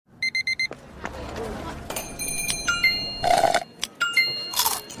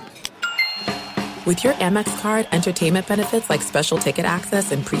With your Amex card, entertainment benefits like special ticket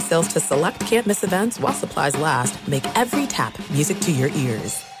access and pre-sales to select can't-miss events while supplies last make every tap music to your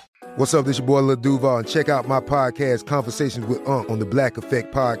ears. What's up, this your boy Lil Duval, and check out my podcast, Conversations with Unc, on the Black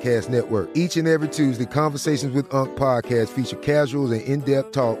Effect Podcast Network. Each and every Tuesday, Conversations with Unc podcast feature casual and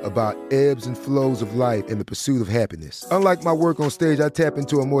in-depth talk about ebbs and flows of life and the pursuit of happiness. Unlike my work on stage, I tap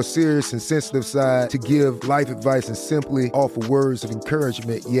into a more serious and sensitive side to give life advice and simply offer words of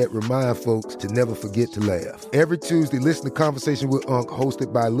encouragement, yet remind folks to never forget to laugh. Every Tuesday, listen to Conversations with Unc,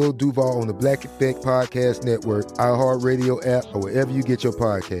 hosted by Lil Duval on the Black Effect Podcast Network, iHeartRadio app, or wherever you get your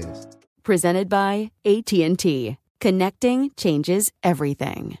podcasts. Presented by AT&T. Connecting changes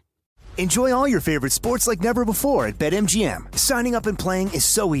everything. Enjoy all your favorite sports like never before at BetMGM. Signing up and playing is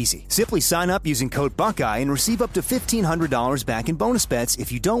so easy. Simply sign up using code Buckeye and receive up to $1,500 back in bonus bets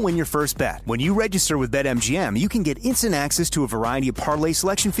if you don't win your first bet. When you register with BetMGM, you can get instant access to a variety of parlay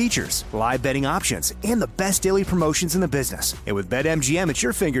selection features, live betting options, and the best daily promotions in the business. And with BetMGM at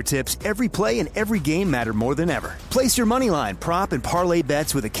your fingertips, every play and every game matter more than ever. Place your moneyline, prop, and parlay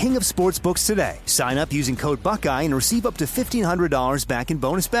bets with the king of sportsbooks today. Sign up using code Buckeye and receive up to $1,500 back in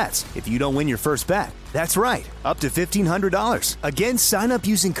bonus bets if you don't win your first bet. That's right, up to $1,500. Again, sign up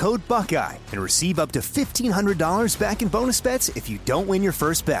using code Buckeye and receive up to $1,500 back in bonus bets if you don't win your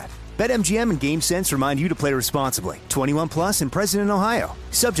first bet. BetMGM and GameSense remind you to play responsibly. 21 plus and present in Ohio.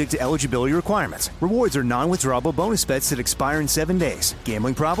 Subject to eligibility requirements. Rewards are non-withdrawable bonus bets that expire in 7 days.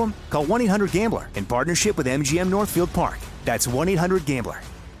 Gambling problem? Call 1-800-GAMBLER in partnership with MGM Northfield Park. That's 1-800-GAMBLER.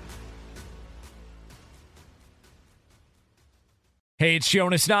 Hey, it's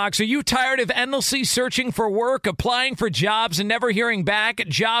Jonas Knox. Are you tired of endlessly searching for work, applying for jobs, and never hearing back?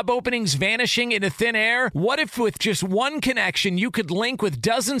 Job openings vanishing into thin air? What if with just one connection, you could link with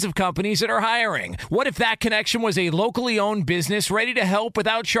dozens of companies that are hiring? What if that connection was a locally owned business ready to help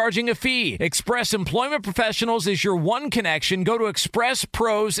without charging a fee? Express Employment Professionals is your one connection. Go to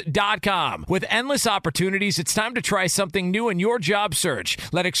expresspros.com. With endless opportunities, it's time to try something new in your job search.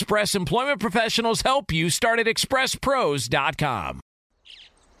 Let Express Employment Professionals help you. Start at expresspros.com.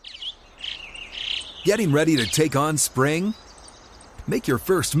 Getting ready to take on spring? Make your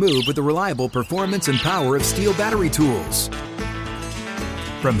first move with the reliable performance and power of Steel battery tools.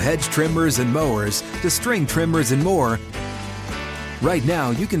 From hedge trimmers and mowers to string trimmers and more, right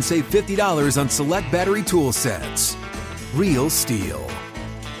now you can save $50 on select battery tool sets. Real Steel.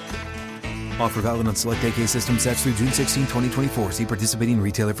 Offer valid on select AK system sets through June 16, 2024. See participating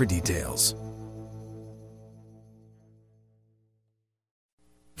retailer for details.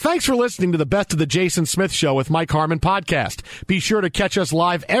 Thanks for listening to the Best of the Jason Smith Show with Mike Harmon podcast. Be sure to catch us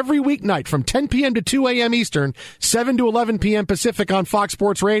live every weeknight from 10 p.m. to 2 a.m. Eastern, 7 to 11 p.m. Pacific on Fox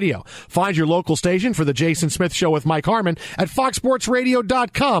Sports Radio. Find your local station for the Jason Smith Show with Mike Harmon at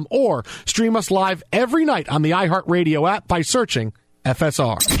foxsportsradio.com or stream us live every night on the iHeartRadio app by searching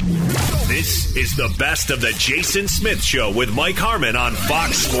FSR. This is the Best of the Jason Smith Show with Mike Harmon on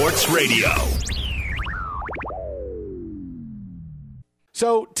Fox Sports Radio.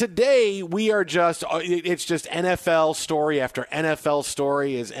 So today we are it's just NFL story after NFL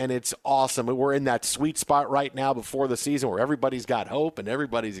story, and it's awesome. We're in that sweet spot right now before the season where everybody's got hope and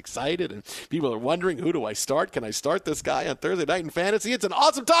everybody's excited and people are wondering, who do I start? Can I start this guy on Thursday night in fantasy? It's an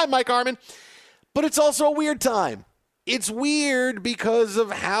awesome time, Mike Harmon, but it's also a weird time. It's weird because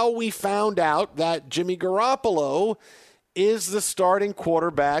of how we found out that Jimmy Garoppolo is the starting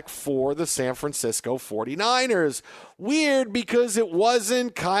quarterback for the San Francisco 49ers. Weird because it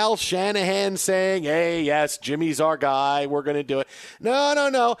wasn't Kyle Shanahan saying, hey, yes, Jimmy's our guy, we're going to do it.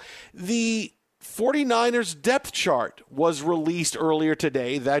 No. The 49ers depth chart was released earlier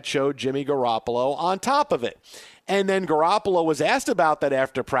today that showed Jimmy Garoppolo on top of it. And then Garoppolo was asked about that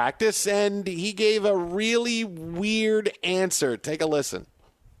after practice, and he gave a really weird answer. Take a listen.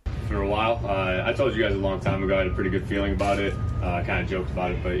 For a while. I told you guys a long time ago I had a pretty good feeling about it. I kind of joked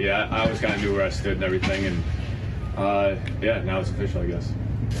about it, but yeah, I always kind of knew where I stood and everything, and now it's official, I guess.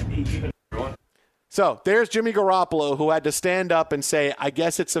 So there's Jimmy Garoppolo, who had to stand up and say, I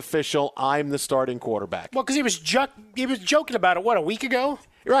guess it's official, I'm the starting quarterback. Well, because he was joking about it, a week ago?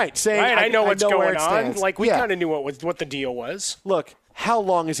 Right, saying, right, I know what's going on. Like, we kind of knew what the deal was. Look, how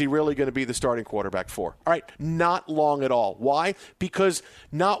long is he really going to be the starting quarterback for? All right, not long at all. Why? Because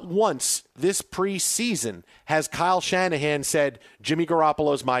not once this preseason has Kyle Shanahan said, Jimmy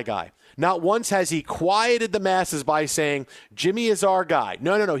Garoppolo's my guy. Not once has he quieted the masses by saying, Jimmy is our guy.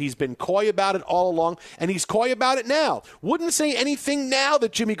 No. He's been coy about it all along, and he's coy about it now. Wouldn't say anything now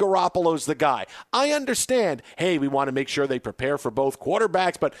that Jimmy Garoppolo's the guy. I understand, hey, we want to make sure they prepare for both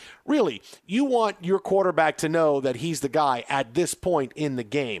quarterbacks, but really, you want your quarterback to know that he's the guy at this point in the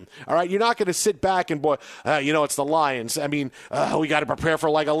game. All right, you're not going to sit back and, it's the Lions. I mean, we got to prepare for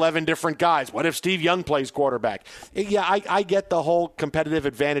like 11 different guys. What if Steve Young plays quarterback? Yeah, I get the whole competitive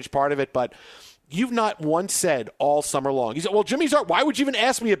advantage part of it, but you've not once said all summer long. You said, well, Jimmy's our, why would you even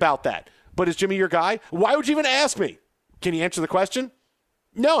ask me about that? But is Jimmy your guy? Why would you even ask me? Can you answer the question?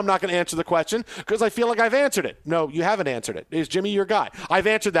 No, I'm not going to answer the question because I feel like I've answered it. No, you haven't answered it. Is Jimmy your guy? I've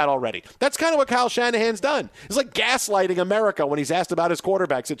answered that already. That's kind of what Kyle Shanahan's done. It's like gaslighting America when he's asked about his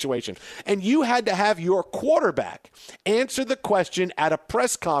quarterback situation. And you had to have your quarterback answer the question at a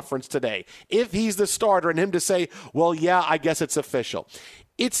press conference today if he's the starter and him to say, well, yeah, I guess it's official.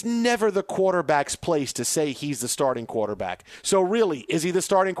 It's never the quarterback's place to say he's the starting quarterback. So really, is he the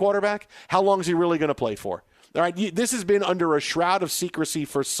starting quarterback? How long is he really going to play for? All right, this has been under a shroud of secrecy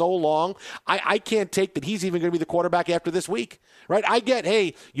for so long. I can't take that he's even going to be the quarterback after this week, right? I get,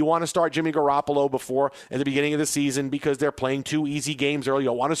 hey, you want to start Jimmy Garoppolo before at the beginning of the season because they're playing 2 easy games early. You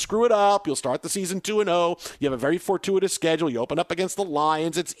don't want to screw it up. You'll start the season 2-0. You have a very fortuitous schedule. You open up against the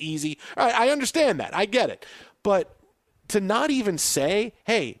Lions. It's easy. All right, I understand that. I get it. But to not even say,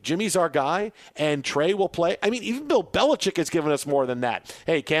 hey, Jimmy's our guy and Trey will play. I mean, even Bill Belichick has given us more than that.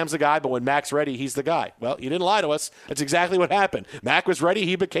 Hey, Cam's the guy, but when Mac's ready, he's the guy. Well, you didn't lie to us. That's exactly what happened. Mac was ready,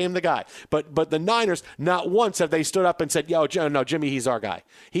 he became the guy. But the Niners, not once have they stood up and said, no, Jimmy, he's our guy.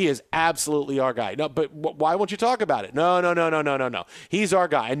 He is absolutely our guy. No, but why won't you talk about it? No. He's our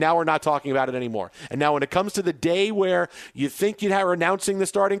guy, and now we're not talking about it anymore. And now when it comes to the day where you think you'd have announcing the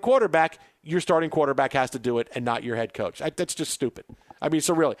starting quarterback, your starting quarterback has to do it and not your head coach. That's just stupid. I mean,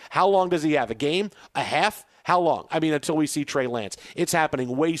 so really, how long does he have? A game? A half? How long? I mean, until we see Trey Lance. It's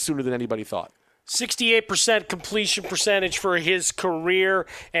happening way sooner than anybody thought. 68% completion percentage for his career,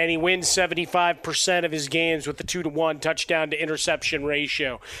 and he wins 75% of his games with the 2-to-1 touchdown to interception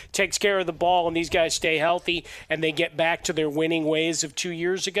ratio. Takes care of the ball, and these guys stay healthy, and they get back to their winning ways of 2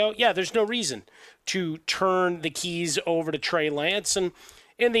 years ago. Yeah, there's no reason to turn the keys over to Trey Lance, and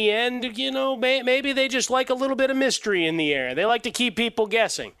in the end, maybe they just like a little bit of mystery in the air. They like to keep people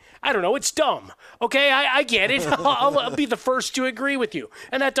guessing. I don't know. It's dumb. Okay, I get it. I'll be the first to agree with you.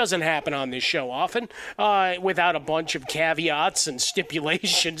 And that doesn't happen on this show often without a bunch of caveats and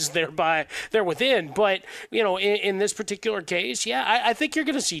stipulations there within. But, in this particular case, yeah, I think you're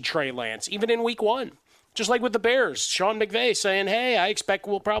going to see Trey Lance, even in week 1. Just like with the Bears, Sean McVay saying, hey, I expect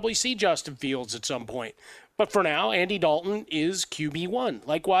we'll probably see Justin Fields at some point. But for now, Andy Dalton is QB1.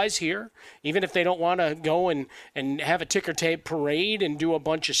 Likewise here, even if they don't want to go and have a ticker tape parade and do a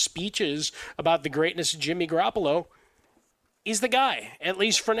bunch of speeches about the greatness of Jimmy Garoppolo, he's the guy, at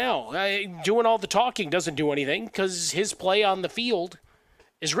least for now. Doing all the talking doesn't do anything because his play on the field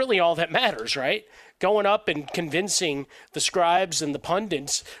is really all that matters, right? Going up and convincing the scribes and the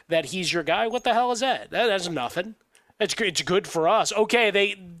pundits that he's your guy, what the hell is that? That's nothing. It's good for us.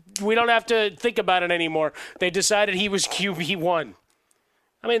 Okay, we don't have to think about it anymore. They decided he was QB1.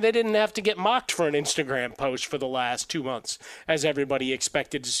 I mean, they didn't have to get mocked for an Instagram post for the last 2 months, as everybody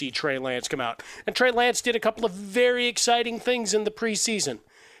expected to see Trey Lance come out. And Trey Lance did a couple of very exciting things in the preseason.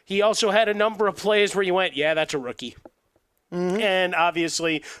 He also had a number of plays where you went, yeah, that's a rookie. Mm-hmm. And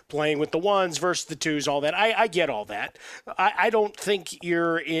obviously playing with the 1s versus the 2s, all that. I get all that. I don't think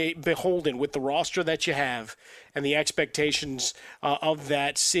you're beholden with the roster that you have and the expectations of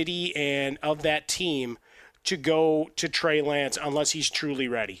that city and of that team to go to Trey Lance unless he's truly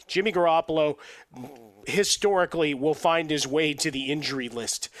ready. Jimmy Garoppolo historically will find his way to the injury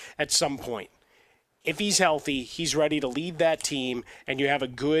list at some point. If he's healthy, he's ready to lead that team, and you have a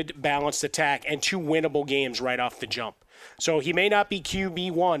good balanced attack and 2 winnable games right off the jump. So he may not be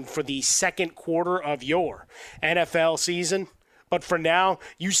QB1 for the second quarter of your NFL season, but for now,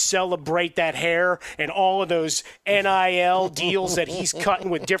 you celebrate that hair and all of those NIL deals that he's cutting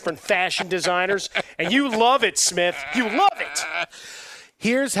with different fashion designers, and you love it, Smith. You love it.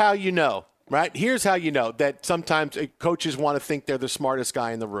 Here's how you know, right? Here's how you know that sometimes coaches want to think they're the smartest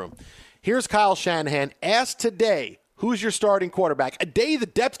guy in the room. Here's Kyle Shanahan asked today, who's your starting quarterback? A day the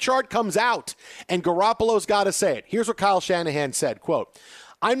depth chart comes out, and Garoppolo's got to say it. Here's what Kyle Shanahan said, quote,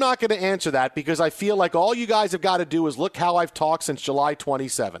 I'm not going to answer that because I feel like all you guys have got to do is look how I've talked since July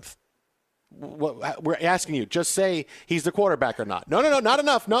 27th. We're asking you, just say he's the quarterback or not. No, not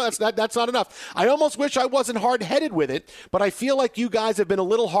enough. No, that's not enough. I almost wish I wasn't hard-headed with it, but I feel like you guys have been a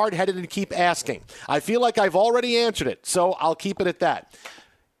little hard-headed and keep asking. I feel like I've already answered it, so I'll keep it at that.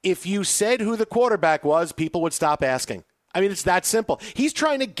 If you said who the quarterback was, people would stop asking. I mean, it's that simple. He's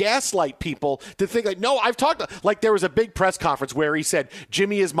trying to gaslight people to think like, no, I've talked. Like there was a big press conference where he said,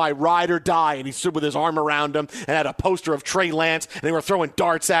 Jimmy is my ride or die. And he stood with his arm around him and had a poster of Trey Lance and they were throwing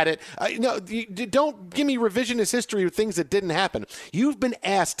darts at it. No, don't give me revisionist history of things that didn't happen. You've been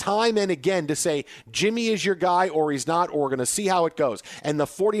asked time and again to say Jimmy is your guy or he's not, or we're going to see how it goes. And the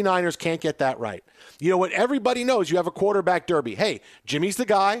 49ers can't get that right. You know what? Everybody knows you have a quarterback derby. Hey, Jimmy's the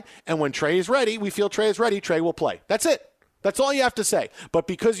guy. And when Trey is ready, we feel Trey is ready, Trey will play. That's it. That's all you have to say. But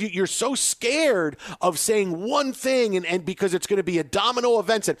because you're so scared of saying one thing and because it's going to be a domino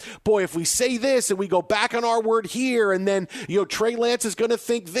event, and boy, if we say this and we go back on our word here and then, Trey Lance is going to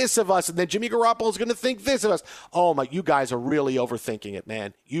think this of us and then Jimmy Garoppolo is going to think this of us. Oh, my, you guys are really overthinking it,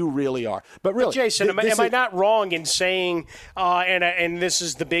 man. You really are. But really, Jason, am I not wrong in saying, and this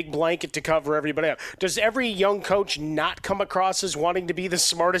is the big blanket to cover everybody up, does every young coach not come across as wanting to be the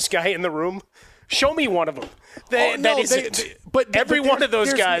smartest guy in the room? Show me one of them. But every one of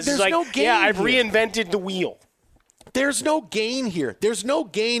those guys is like, I've reinvented the wheel. There's no gain here. There's no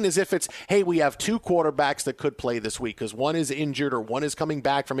gain as if it's, hey, we have two quarterbacks that could play this week because one is injured or one is coming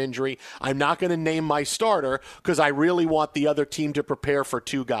back from injury. I'm not going to name my starter because I really want the other team to prepare for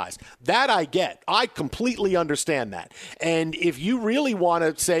two guys. That I get. I completely understand that. And if you really want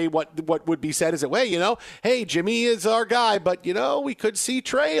to say what would be said is that, well, hey, Jimmy is our guy, but, we could see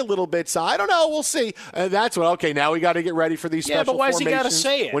Trey a little bit. So I don't know. We'll see. That's okay, now we got to get ready for these special formations. Yeah, but why has he got to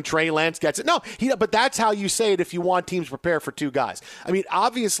say it? When Trey Lance gets it. No, but that's how you say it if you want teams prepare for two guys. I mean,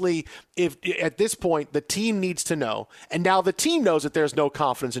 obviously, if at this point the team needs to know, and now the team knows that there's no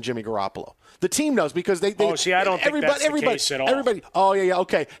confidence in Jimmy Garoppolo. The team knows because they I don't think that's the case at all. Everybody,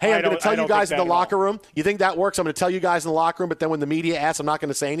 okay. Hey, I'm going to tell you guys in the locker room. You think that works? I'm going to tell you guys in the locker room, but then when the media asks, I'm not going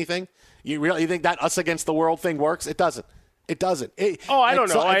to say anything. You think that us against the world thing works? It doesn't. It doesn't. I don't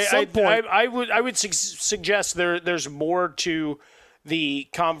know. I would suggest there's more to the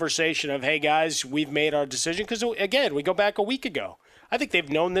conversation of, hey, guys, we've made our decision. Because, again, we go back a week ago. I think they've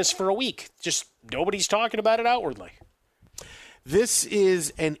known this for a week. Just nobody's talking about it outwardly. This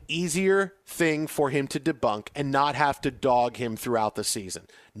is an easier thing for him to debunk and not have to dog him throughout the season.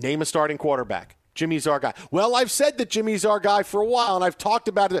 Name a starting quarterback. Jimmy's our guy. Well, I've said that Jimmy's our guy for a while, and I've talked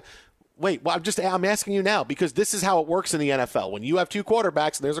about it. Wait, well, I'm asking you now because this is how it works in the NFL. When you have two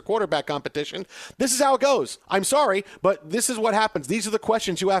quarterbacks and there's a quarterback competition, this is how it goes. I'm sorry, but this is what happens. These are the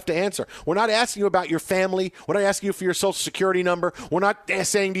questions you have to answer. We're not asking you about your family. We're not asking you for your social security number. We're not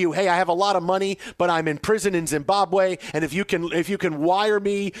saying to you, hey, I have a lot of money, but I'm in prison in Zimbabwe, and if you can wire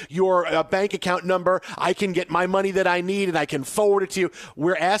me your bank account number, I can get my money that I need and I can forward it to you.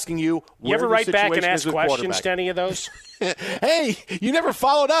 We're asking you. You ever write back and ask questions to any of those? Hey, you never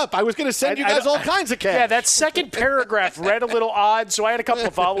followed up. I was going to send you guys all kinds of cash. Yeah, that second paragraph read a little odd, so I had a couple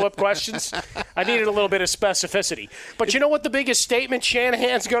of follow-up questions. I needed a little bit of specificity. But you know what the biggest statement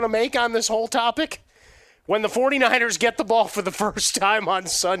Shanahan's going to make on this whole topic? When the 49ers get the ball for the first time on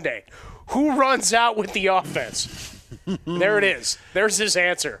Sunday, who runs out with the offense? There it is. There's his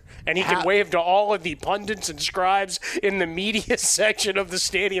answer. And he can wave to all of the pundits and scribes in the media section of the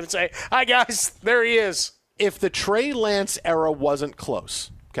stadium and say, hi, guys, there he is. If the Trey Lance era wasn't close,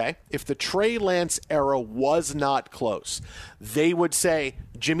 okay? If the Trey Lance era was not close, they would say,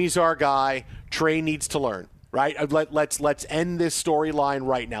 Jimmy's our guy, Trey needs to learn, right? Let's end this storyline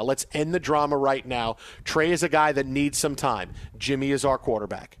right now. Let's end the drama right now. Trey is a guy that needs some time. Jimmy is our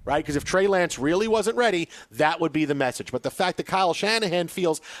quarterback, right? Because if Trey Lance really wasn't ready, that would be the message. But the fact that Kyle Shanahan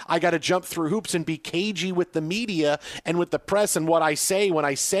feels I got to jump through hoops and be cagey with the media and with the press and what I say when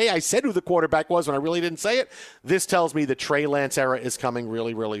I said who the quarterback was when I really didn't say it, this tells me the Trey Lance era is coming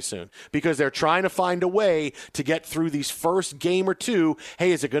really, really soon because they're trying to find a way to get through these first game or two.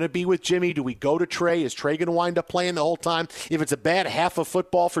 Hey, is it going to be with Jimmy? Do we go to Trey? Is Trey going to wind up playing the whole time? If it's a bad half of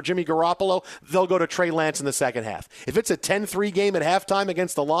football for Jimmy Garoppolo, they'll go to Trey Lance in the second half. If it's a 10-3 game at halftime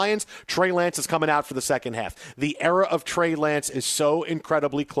against the Lions, Trey Lance is coming out for the second half. The era of Trey Lance is so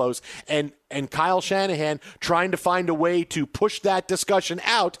incredibly close, and Kyle Shanahan trying to find a way to push that discussion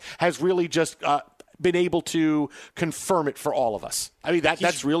out has really just been able to confirm it for all of us. I mean,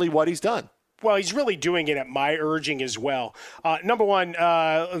 that's really what he's done. Well, he's really doing it at my urging as well. Number one,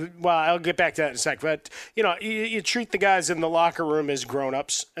 I'll get back to that in a sec. But, you treat the guys in the locker room as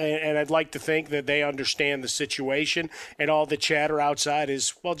grown-ups, and I'd like to think that they understand the situation, and all the chatter outside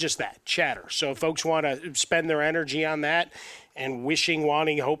is, well, just that, chatter. So if folks want to spend their energy on that, and wishing,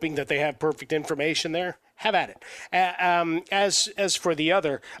 wanting, hoping that they have perfect information there, have at it. As for the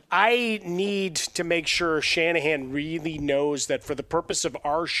other, I need to make sure Shanahan really knows that for the purpose of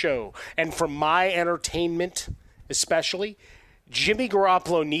our show and for my entertainment especially, Jimmy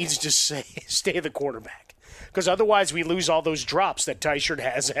Garoppolo needs to stay the quarterback, because otherwise we lose all those drops that Teichert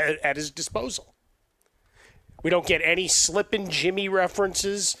has at his disposal. We don't get any Slippin' Jimmy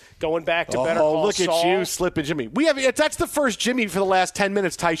references going back to Better Call look Saul. at you, Slippin' Jimmy. That's the first Jimmy for the last 10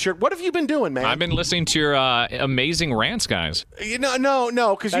 minutes, Teichert. What have you been doing, man? I've been listening to your amazing rants, guys.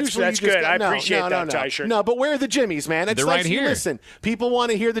 No, because usually that's you just good. I appreciate that, Teichert. No, but where are the Jimmies, man? They're right here. Listen, people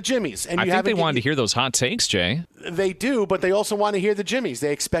want to hear the Jimmies. And I think they wanted to hear those hot takes, Jay. They do, but they also want to hear the Jimmies.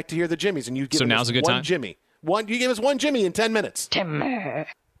 They expect to hear the Jimmies, and you give so us now's a good one time? Jimmy. You give us one Jimmy in 10 minutes. There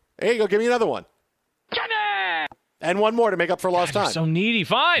you go. Give me another one. Jimmy! And one more to make up for lost time. So needy.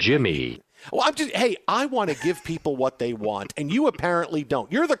 Fine. Jimmy. Well, I want to give people what they want, and you apparently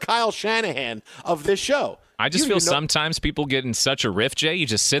don't. You're the Kyle Shanahan of this show. I just feel sometimes people get in such a riff, Jay. You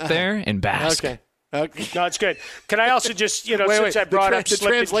just sit there and bask. Okay. No, it's good. Can I also just, since I brought up the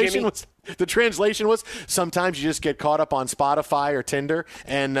translation Jimmy, the translation was sometimes you just get caught up on Spotify or Tinder,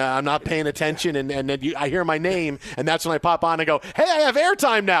 and I'm not paying attention, and then I hear my name, and that's when I pop on and go, hey, I have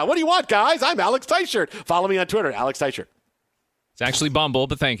airtime now. What do you want, guys? I'm Alex Teichert. Follow me on Twitter, Alex Teichert. It's actually Bumble,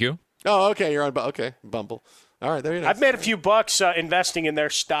 but thank you. Oh, okay. You're on. Okay, Bumble. All right, there you go. I've made a few bucks investing in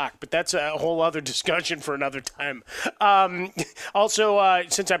their stock, but that's a whole other discussion for another time. Also,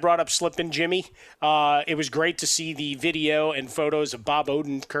 since I brought up Slippin' Jimmy, it was great to see the video and photos of Bob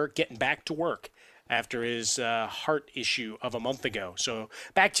Odenkirk getting back to work after his heart issue of a month ago. So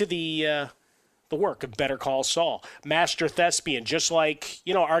back to the work of Better Call Saul. Master thespian, just like,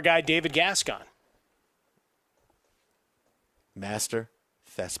 our guy David Gascon. Master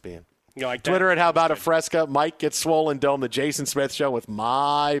thespian. You like Twitter at How About a Fresca. Mike gets swollen dome. The Jason Smith Show with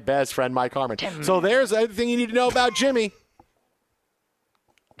my best friend, Mike Harmon. So there's everything you need to know about Jimmy.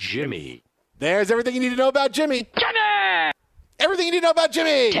 Jimmy. There's everything you need to know about Jimmy. Jimmy! Everything you need to know about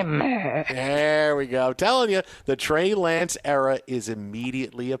Jimmy. Jimmy. There we go. Telling you, the Trey Lance era is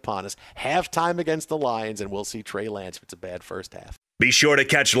immediately upon us. Halftime against the Lions, and we'll see Trey Lance if it's a bad first half. Be sure to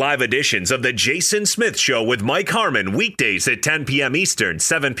catch live editions of The Jason Smith Show with Mike Harmon weekdays at 10 p.m. Eastern,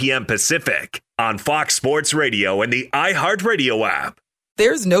 7 p.m. Pacific on Fox Sports Radio and the iHeartRadio app.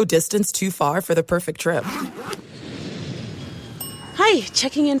 There's no distance too far for the perfect trip. Hi,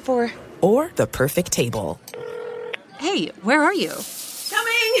 checking in for... Or the perfect table. Hey, where are you?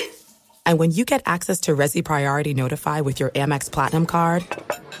 Coming! And when you get access to Resi Priority Notify with your Amex Platinum card...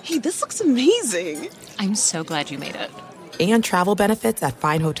 Hey, this looks amazing. I'm so glad you made it. And travel benefits at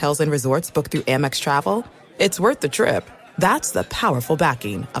fine hotels and resorts booked through Amex Travel, it's worth the trip. That's the powerful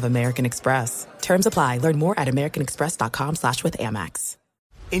backing of American Express. Terms apply. Learn more at americanexpress.com/withAmex.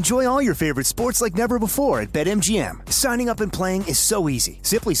 Enjoy all your favorite sports like never before at BetMGM. Signing up and playing is so easy.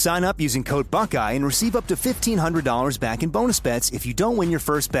 Simply sign up using code Buckeye and receive up to $1,500 back in bonus bets if you don't win your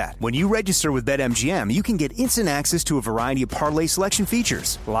first bet. When you register with BetMGM, you can get instant access to a variety of parlay selection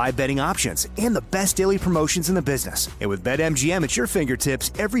features, live betting options, and the best daily promotions in the business. And with BetMGM at your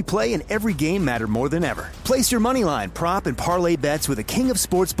fingertips, every play and every game matter more than ever. Place your moneyline, prop, and parlay bets with the king of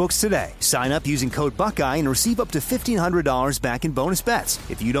sportsbooks today. Sign up using code Buckeye and receive up to $1,500 back in bonus bets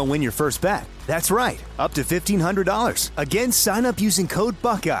if you don't win your first bet. That's right, up to $1,500. Again, sign up using code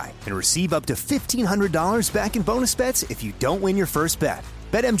Buckeye and receive up to $1,500 back in bonus bets if you don't win your first bet.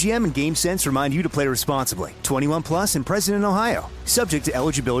 BetMGM and GameSense remind you to play responsibly. 21 plus and present in Ohio. Subject to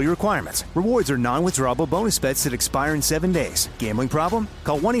eligibility requirements. Rewards are non-withdrawable bonus bets that expire in 7 days. Gambling problem?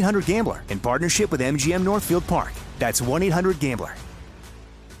 Call 1-800-GAMBLER in partnership with MGM Northfield Park. That's 1-800-GAMBLER.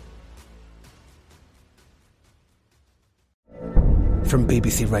 From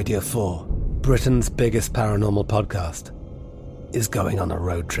BBC Radio 4, Britain's biggest paranormal podcast is going on a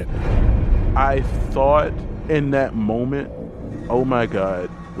road trip. I thought in that moment, oh my God,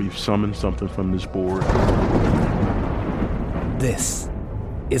 we've summoned something from this board. This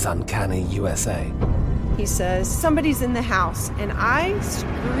is Uncanny USA. He says, somebody's in the house, and I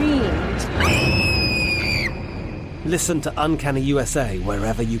screamed. Listen to Uncanny USA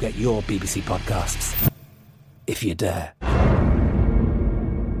wherever you get your BBC podcasts, if you dare.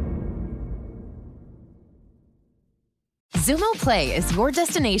 Xumo Play is your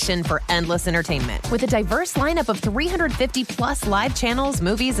destination for endless entertainment. With a diverse lineup of 350-plus live channels,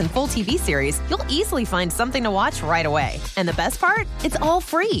 movies, and full TV series, you'll easily find something to watch right away. And the best part? It's all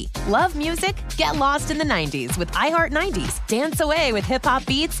free. Love music? Get lost in the 90s with iHeart 90s, dance away with hip-hop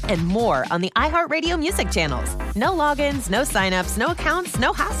beats, and more on the iHeartRadio music channels. No logins, no signups, no accounts,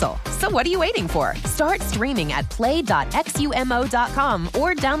 no hassle. So what are you waiting for? Start streaming at play.xumo.com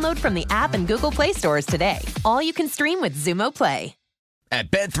or download from the app and Google Play stores today. All you can stream with Xumo Play. At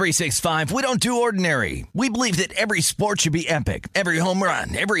Bet365, we don't do ordinary. We believe that every sport should be epic. Every home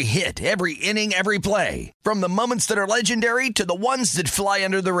run, every hit, every inning, every play. From the moments that are legendary to the ones that fly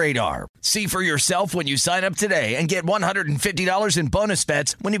under the radar. See for yourself when you sign up today and get $150 in bonus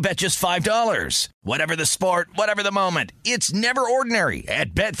bets when you bet just $5. Whatever the sport, whatever the moment, it's never ordinary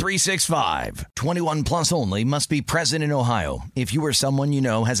at Bet365. 21 plus only. Must be present in Ohio. If you or someone you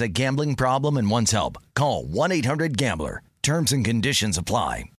know has a gambling problem and wants help, call 1-800-GAMBLER. Terms and conditions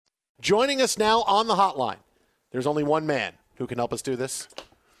apply. Joining us now on the hotline, there's only one man who can help us do this.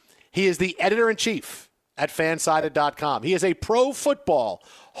 He is the editor-in-chief at Fansided.com. He is a Pro Football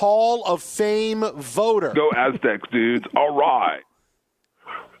Hall of Fame voter. Go Aztecs, dudes. All right.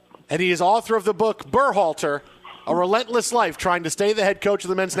 And he is author of the book Berhalter, A Relentless Life, trying to stay the head coach of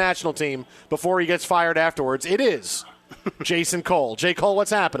the men's national team before he gets fired afterwards. It is Jason Cole. Jay Cole,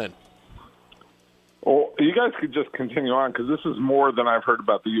 what's happening? Well, you guys could just continue on because this is more than I've heard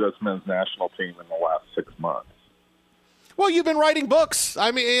about the U.S. men's national team in the last 6 months. Well, you've been writing books. I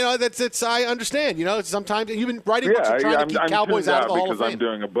mean, it's. I understand. Sometimes you've been writing books and trying to keep Cowboys out of the Hall of Fame. Because I'm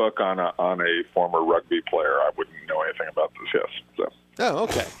doing a book on a former rugby player. I wouldn't know anything about this. Yes. So. Oh,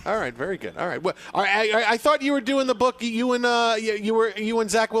 okay. All right. Very good. All right. Well, I thought you were doing the book. You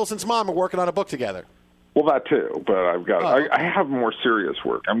and Zach Wilson's mom are working on a book together. Well, that too, but I've got. I have more serious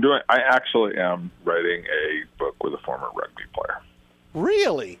work. I actually am writing a book with a former rugby player.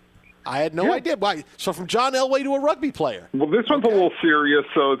 Really? I had no idea. Why? So from John Elway to a rugby player. Well, this one's a little serious,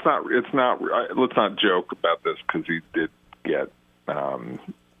 so it's not. Let's not joke about this because he did get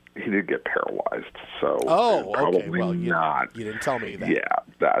paralyzed. So probably well, not. You didn't tell me that. Yeah,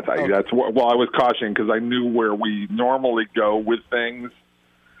 that's what. Well, I was cautioning because I knew where we normally go with things.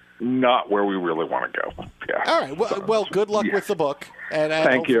 Not where we really want to go. Yeah. All right. Well, good luck with the book, and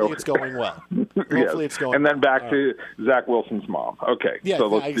thank you. It's going well. Hopefully, it's going. And then well. back to Zach Wilson's mom. Okay. Yeah, so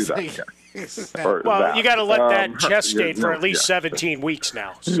let's do that. Yeah. Well, you got to let that gestate for at least 17 weeks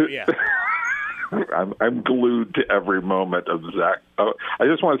now. So yeah. I'm glued to every moment of Zach. I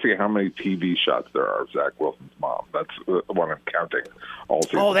just want to see how many TV shots there are of Zach Wilson's mom. That's what I'm counting.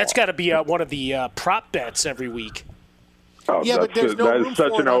 That's got to be one of the prop bets every week. Oh, yeah, but there's no room for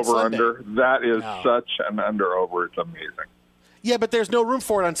it on Sunday. That is such an over-under. That is such an under-over. It's amazing. Yeah, but there's no room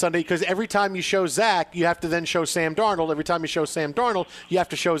for it on Sunday because every time you show Zach, you have to then show Sam Darnold. Every time you show Sam Darnold, you have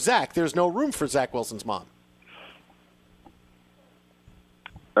to show Zach. There's no room for Zach Wilson's mom.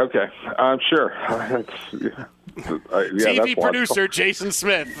 Okay, I'm sure. TV producer Jason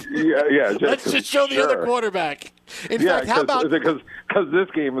Smith. Yeah. Let's just show the other quarterback. In fact, how about because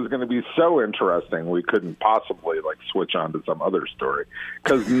this game is going to be so interesting, we couldn't possibly switch on to some other story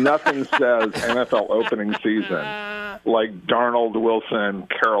because nothing says NFL opening season like Darnold, Wilson,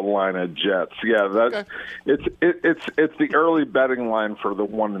 Carolina Jets. Yeah, it's the early betting line for the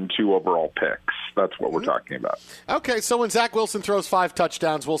 1 and 2 overall picks. That's what we're talking about. Okay, so when Zach Wilson throws 5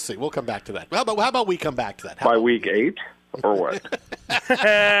 touchdowns, we'll see. We'll come back to that. How about we come back to that? By week 8 or what?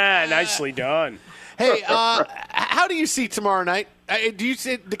 Nicely done. Hey, how do you see tomorrow night? Do you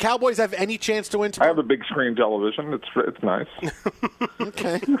see the Cowboys have any chance to win tomorrow? I have a big screen television. It's nice.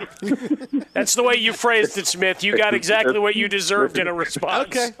 Okay. That's the way you phrased it, Smith. You got exactly what you deserved in a response.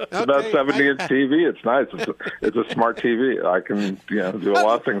 Okay. It's about 70-inch TV. It's nice. It's a smart TV. I can do a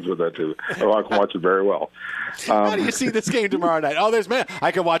lot of things with that too. I can watch it very well. How do you see this game tomorrow night?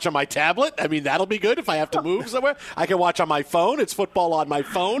 I can watch on my tablet. I mean, that'll be good if I have to move somewhere. I can watch on my phone. It's football on my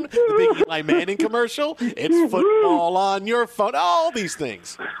phone. The big Eli Manning commercial. It's football on your phone. All these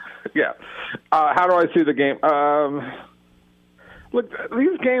things. Yeah. How do I see the game? Look,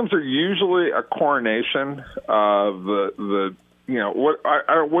 these games are usually a coronation of the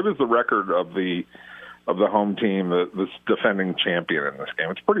what is the record of the home team, the defending champion in this game?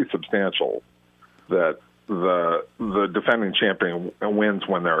 It's pretty substantial that the defending champion wins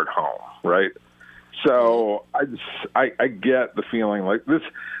when they're at home, right? So I get the feeling like this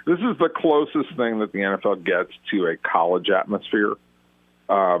is the closest thing that the NFL gets to a college atmosphere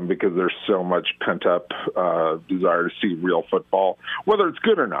because there's so much pent-up desire to see real football, whether it's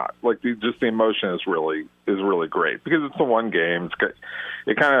good or not. The emotion is really great because it's the one game.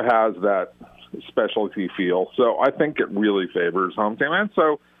 It kind of has that specialty feel. So I think it really favors home team. And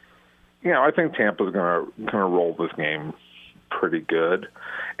so, I think Tampa's going to roll this game pretty good.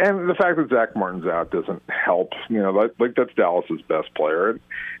 And the fact that Zach Martin's out doesn't help. Like that's Dallas's best player.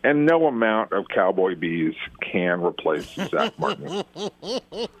 And no amount of Cowboy Bees can replace Zach Martin.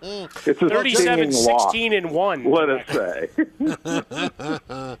 It's a 37-16-1. Let us say.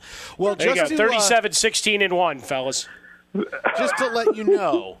 Well, there you go. 37-16-1, fellas. Just to let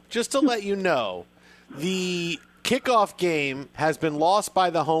you know, the kickoff game has been lost by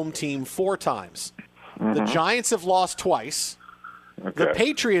the home team 4 times. Mm-hmm. The Giants have lost twice. Okay. The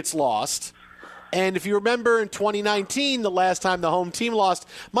Patriots lost. And if you remember in 2019, the last time the home team lost,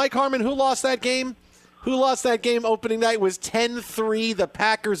 Mike Harmon, who lost that game? Who lost that game opening night? It was 10-3. The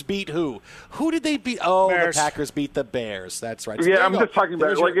Packers beat who? Who did they beat? Oh, Bears. The Packers beat the Bears. That's right. So yeah, I'm just talking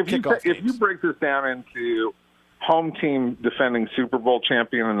about like if you break this down into home team defending Super Bowl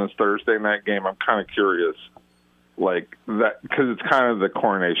champion in this Thursday night game, I'm kind of curious, like that, because it's kind of the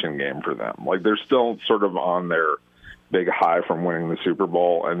coronation game for them. Like they're still sort of on their big high from winning the Super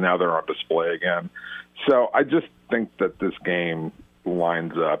Bowl, and now they're on display again. So I just think that this game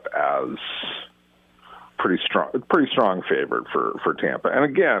lines up as pretty strong favorite for Tampa. And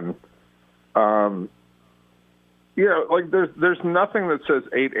again, like there's nothing that says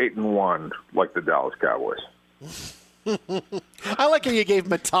 8-1 like the Dallas Cowboys. I like how you gave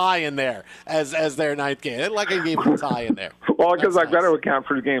them a tie in there as their ninth game. I like how you gave them a tie in there. Well, because I've got to account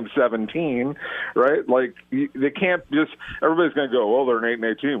for game 17, right? Like they can't just everybody's going to go, well, they're an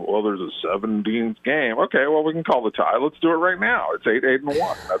 8-8 team. Well, there's a 17th game. Okay, well, we can call the tie. Let's do it right now. It's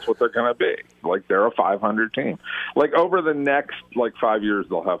 8-1. That's what they're going to be. Like they're a 500 team. Like over the next 5 years,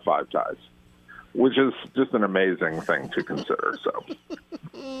 they'll have 5 ties, which is just an amazing thing to consider. So.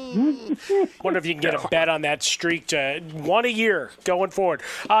 Wonder if you can get a bet on that streak to 1 a year going forward.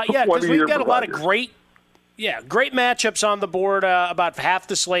 Yeah, because we've got a lot of great matchups on the board. About half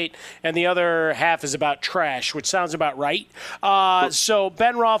the slate, and the other half is about trash, which sounds about right. So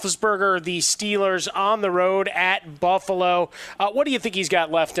Ben Roethlisberger, the Steelers on the road at Buffalo. What do you think he's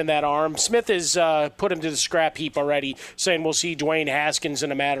got left in that arm? Smith has put him to the scrap heap already, saying we'll see Dwayne Haskins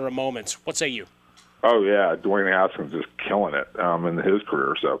in a matter of moments. What say you? Oh, yeah, Dwayne Haskins is killing it in his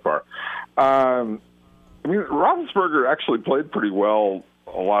career so far. Roethlisberger actually played pretty well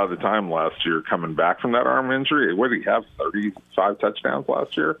a lot of the time last year coming back from that arm injury. What did he have, 35 touchdowns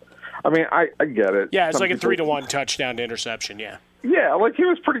last year? I mean, I get it. Yeah, it's like a 3-1 touchdown to interception, yeah. Yeah, like he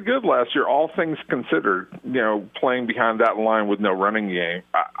was pretty good last year, all things considered, playing behind that line with no running game.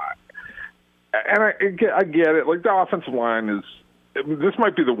 I get it. Like the offensive line is, this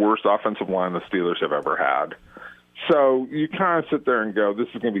might be the worst offensive line the Steelers have ever had. So you kind of sit there and go, this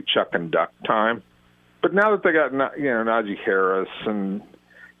is going to be chuck and duck time. But now that they got Najee Harris and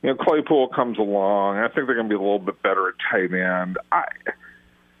Claypool comes along, I think they're going to be a little bit better at tight end. I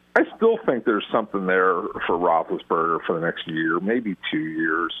still think there's something there for Roethlisberger for the next year, maybe 2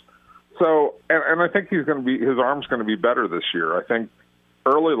 years. So, and I think his arm's going to be better this year. I think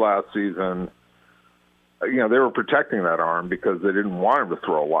early last season, they were protecting that arm because they didn't want him to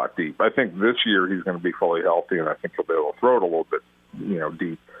throw a lot deep. I think this year he's going to be fully healthy, and I think he'll be able to throw it a little bit,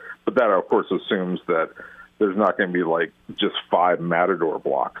 deep. But that, of course, assumes that there's not going to be just 5 Matador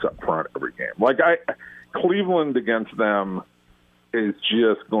blocks up front every game. Cleveland against them is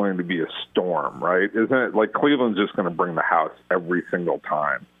just going to be a storm, right? Isn't it? Like Cleveland's just going to bring the house every single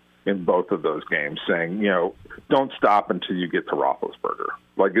time in both of those games, saying, don't stop until you get to Roethlisberger.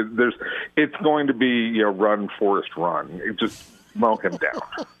 It's going to be, run, Forrest, run. Just mow him down.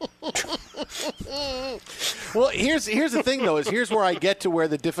 Well, here's the thing, though, here's where I get to where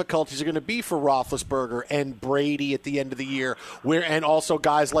the difficulties are going to be for Roethlisberger and Brady at the end of the year, and also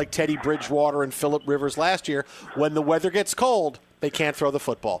guys like Teddy Bridgewater and Phillip Rivers last year. When the weather gets cold, they can't throw the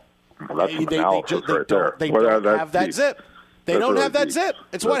football. Well, that's some analysis right there. They don't have that zip. They don't have that zip.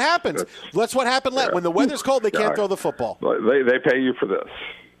 It's what happens. That's what happened. Yeah. When the weather's cold, they can't throw the football. They pay you for this.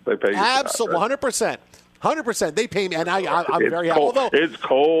 They pay you absolutely, for that. 100%. They pay me, and I'm very happy. Although it's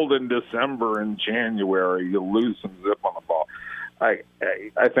cold in December and January, you lose some zip on the ball. I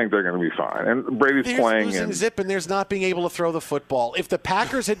think they're going to be fine. And Brady's playing. Losing zip, and there's not being able to throw the football. If the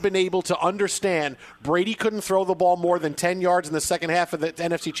Packers had been able to understand Brady couldn't throw the ball more than 10 yards in the second half of the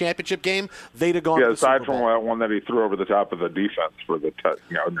NFC Championship game, they'd have gone to the Super Bowl. Aside from that one that he threw over the top of the defense for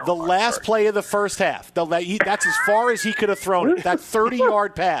the last play of the first half. That's as far as he could have thrown it. That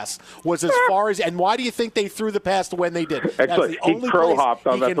 30-yard pass was as far as – and why do you think they threw the pass when they did? Actually, he crow-hopped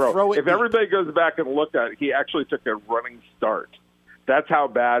on that throw. If everybody goes back and look at it, he actually took a running start That's how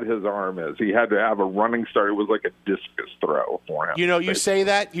bad his arm is. He had to have a running start. It was like a discus throw for him. You say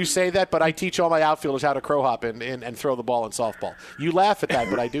that, but I teach all my outfielders how to crow hop and throw the ball in softball. You laugh at that,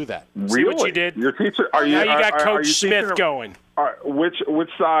 but I do that. Really? See what you did? Your teacher? Now you got Coach Smith going. All right, which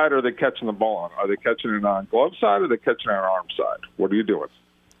side are they catching the ball on? Are they catching it on glove side or are they catching it on arm side? What are you doing?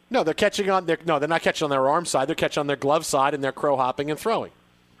 No, they're catching on their. No, they're not catching on their arm side. They're catching on their glove side, and they're crow hopping and throwing.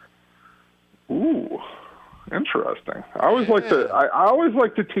 Ooh, interesting. I always like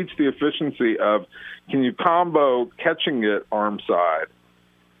to teach the efficiency of can you combo catching it arm side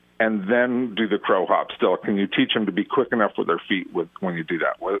and then do the crow hop still? Can you teach them to be quick enough with their feet when you do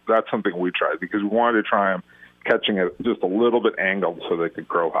that? Well, that's something we tried because we wanted to try them catching it just a little bit angled so they could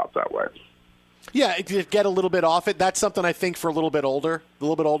crow hop that way. Yeah, get a little bit off it. That's something I think for a little bit older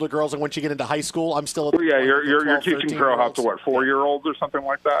girls. And once you get into high school, I'm still. You're teaching crow hop to what 4-year-olds or something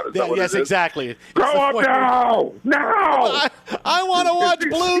like that. Is that what yes, it is? Exactly. Crow up now! I want to watch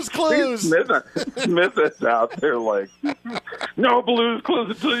Blue's Clues. Smith is out there like, no Blue's Clues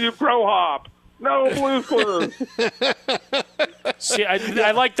until you crow hop. No Blue's Clues. See,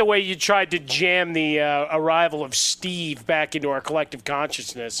 I like the way you tried to jam the arrival of Steve back into our collective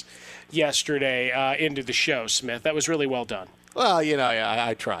consciousness yesterday into the show, Smith. That was really well done. Well,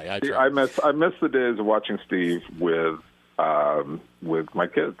 I try. I miss the days of watching Steve with my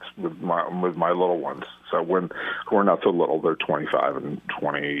kids, with my little ones. So when we're not so little, they're 25 and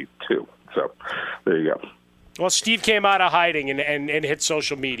 22. So there you go. Well, Steve came out of hiding and hit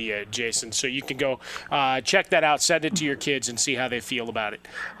social media, Jason. So you can go check that out, send it to your kids, and see how they feel about it.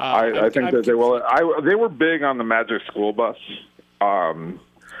 I think that they will. They were big on the Magic School Bus,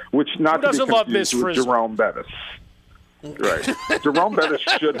 which not to be confused with Jerome Bettis. Right. Jerome Bettis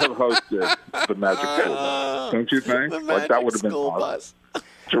should have hosted the Magic School Bus. Don't you think? Like that would have been awesome.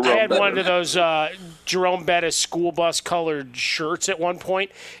 I had one of those Jerome Bettis school bus colored shirts at one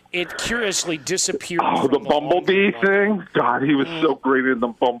point. It curiously disappeared. Oh, the Bumblebee thing? God, he was so great in the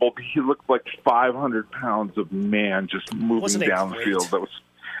Bumblebee. He looked like 500 pounds of man just moving down the field.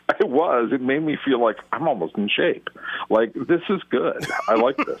 It was. It made me feel like I'm almost in shape. Like, this is good. I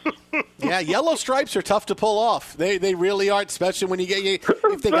like this. Yeah, yellow stripes are tough to pull off. They really are, especially when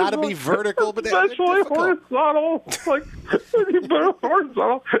if they got to be vertical. But especially horizontal. Like, when you put it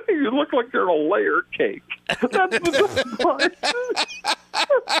horizontal, you look like you're a layer cake. That's the best part.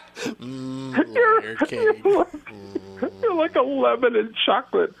 Layer cake. You're like a lemon and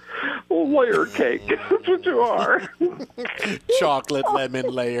chocolate layer cake. That's what you are. Chocolate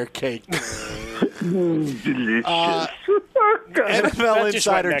lemon layer cake. Delicious. NFL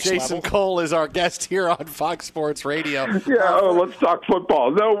insider Jason Cole is our guest here on Fox Sports Radio. Yeah, let's talk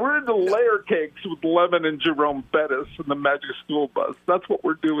football. No, we're into layer cakes with Lemon and Jerome Bettis and the Magic School Bus. That's what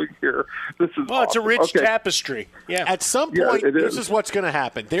we're doing here. This is awesome. It's a rich tapestry. Yeah. At some point, this is what's going to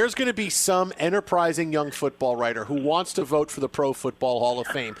happen. There's going to be some enterprising young football writer who wants to vote for the Pro Football Hall of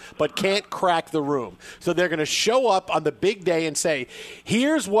Fame but can't crack the room. So they're going to show up on the big day and say,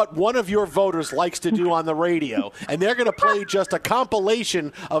 here's what one of your voters likes to do on the radio. And they're going to play just a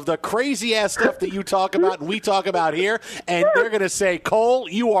compilation of the crazy-ass stuff that you talk about and we talk about here. And they're going to say, Cole,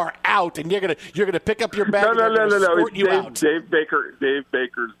 you are out. And you're going to pick up your bag and escort you out. Dave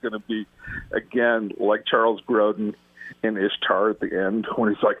Baker's going to be, again, like Charles Grodin in Ishtar at the end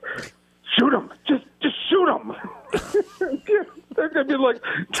when he's like, shoot him. Just shoot him. They're going to be like,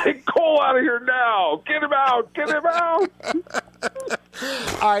 take Cole out of here now. Get him out. Get him out.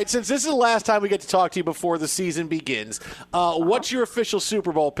 All right, since this is the last time we get to talk to you before the season begins, what's your official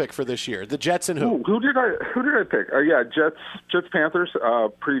Super Bowl pick for this year? The Jets and who? Who did I pick? Jets Panthers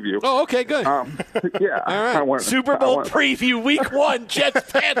preview. Oh, okay, good. Yeah. All right. Super Bowl preview, Week 1,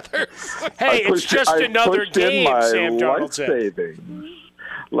 Jets Panthers. Hey, it's just another game, Sam Darnold said.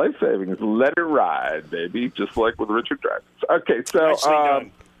 Life savings, let it ride, baby, just like with Richard Dreyfuss. Okay, so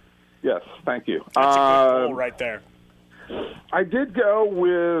yes, thank you. That's a good goal right there. I did go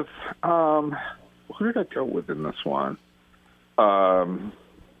with who did I go with in this one? I'm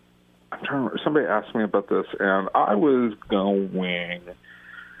trying to remember. Somebody asked me about this, and I was going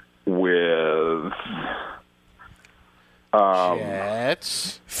with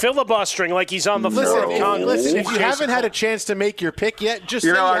Jets. Filibustering like he's on the floor. floor. Listen, if you haven't had a chance to make your pick yet, just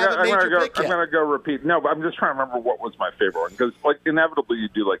say you haven't made your pick yet. I'm going to go repeat. No, but I'm just trying to remember what was my favorite one. Because, inevitably you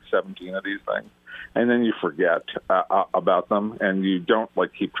do, 17 of these things. And then you forget about them, and you don't,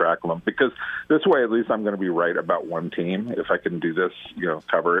 keep track of them. Because this way, at least I'm going to be right about one team. If I can do this,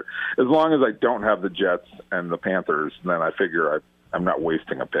 cover it. As long as I don't have the Jets and the Panthers, then I figure I'm not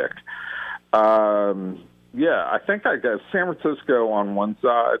wasting a pick. Yeah, I think I got San Francisco on one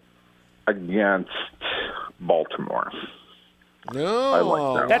side against Baltimore. No, I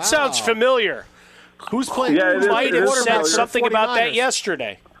like that sounds familiar. Who's playing? Yeah, You might have said familiar. something about that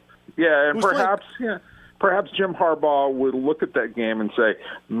yesterday. Yeah, and Who's perhaps Jim Harbaugh would look at that game and say,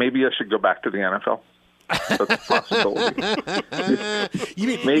 maybe I should go back to the NFL. That's a possibility. You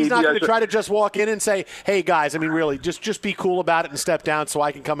mean he's not going to try to just walk in and say, hey, guys, I mean, really, just be cool about it and step down so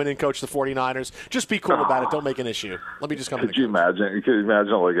I can come in and coach the 49ers. Just be cool about it. Don't make an issue. Let me just come in and coach. Could you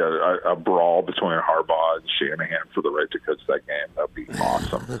imagine like a brawl between Harbaugh and Shanahan for the right to coach that game? That would be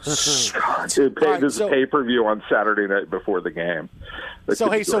awesome. There's a pay-per-view on Saturday night before the game. So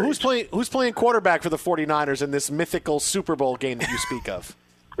who's playing quarterback for the 49ers in this mythical Super Bowl game that you speak of?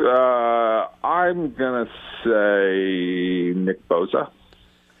 I'm going to say Nick Bosa.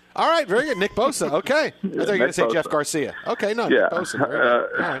 All right, very good. Nick Bosa. Okay. I thought you were going to say Jeff Garcia. Okay, no, Nick Bosa. Very good.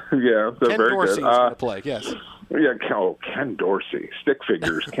 All right. Yeah, Ken very Dorsey good. is going to play, yes. Yeah, Ken Dorsey. Stick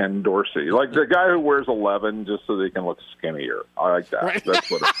figures, Ken Dorsey. Like the guy who wears 11 just so they can look skinnier. I like that. Right.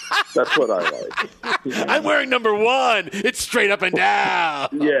 That's what I like. I'm wearing number 1. It's straight up and down.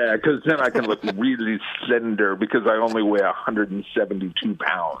 Yeah, because then I can look really slender because I only weigh 172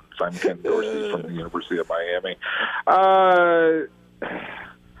 pounds. I'm Ken Dorsey from the University of Miami.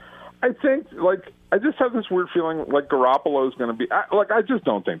 I think, I just have this weird feeling like Garoppolo is going to be I just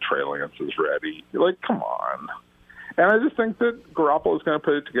don't think Trey Lance is ready. Come on. And I just think that Garoppolo is going to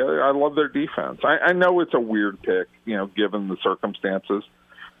put it together. I love their defense. I know it's a weird pick, given the circumstances,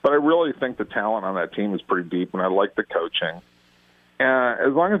 but I really think the talent on that team is pretty deep, and I like the coaching. And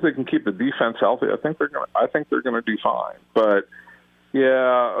as long as they can keep the defense healthy, I think they're going to do fine. But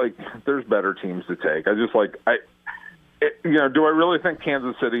yeah, there's better teams to take. Do I really think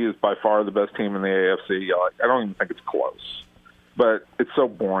Kansas City is by far the best team in the AFC? I don't even think it's close. But it's so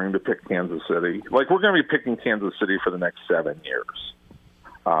boring to pick Kansas City. We're going to be picking Kansas City for the next 7 years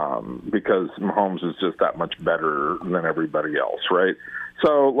because Mahomes is just that much better than everybody else, right?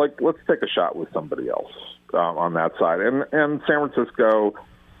 So, let's take a shot with somebody else on that side. And San Francisco,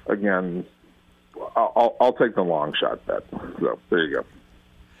 again, I'll take the long shot bet. So there you go.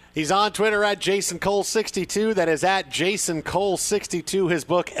 He's on Twitter at JasonCole62. That is at JasonCole62. His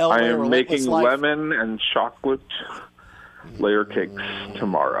book, Elway, I am making Life. lemon and chocolate layer cakes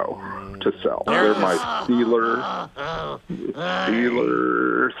tomorrow to sell. They're my Steeler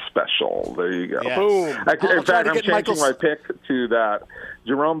special. There you go. Yes. Boom. In fact, I'm changing my pick to that.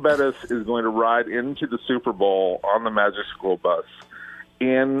 Jerome Bettis is going to ride into the Super Bowl on the Magic School Bus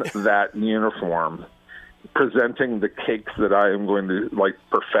in that uniform, presenting the cakes that I am going to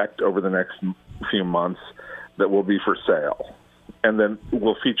perfect over the next few months that will be for sale. And then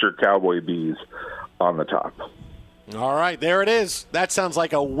we'll feature cowboy bees on the top. All right, there it is. That sounds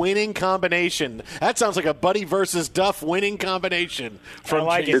like a winning combination. That sounds like a Buddy versus Duff winning combination. From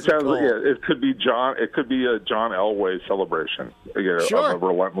it sounds like it could be John. It could be a John Elway celebration. Of a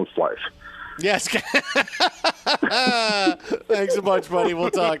relentless life. Yes. Thanks a bunch, buddy.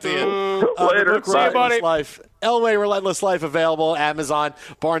 We'll talk to you. Later. See you, buddy. Elway, Relentless Life, available Amazon,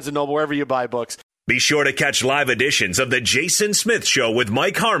 Barnes & Noble, wherever you buy books. Be sure to catch live editions of The Jason Smith Show with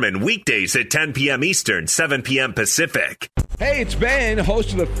Mike Harmon weekdays at 10 p.m. Eastern, 7 p.m. Pacific. Hey, it's Ben,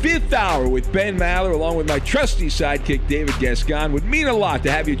 host of the Fifth Hour with Ben Maller, along with my trusty sidekick, David Gascon. Would mean a lot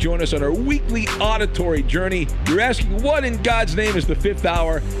to have you join us on our weekly auditory journey. You're asking, what in God's name is the Fifth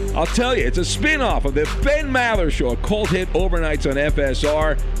Hour? I'll tell you, it's a spin-off of the Ben Maller Show, a cult hit overnights on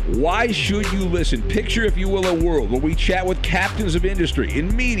FSR. Why should you listen? Picture, if you will, a world where we chat with captains of industry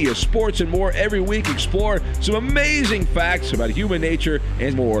in media, sports, and more every week. Explore some amazing facts about human nature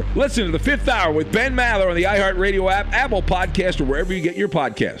and more. Listen to the Fifth Hour with Ben Maller on the iHeartRadio app, Apple Podcast, or wherever you get your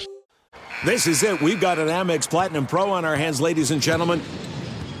podcast. This is it. We've got an Amex Platinum Pro on our hands, ladies and gentlemen.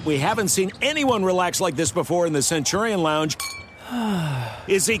 We haven't seen anyone relax like this before in the Centurion Lounge.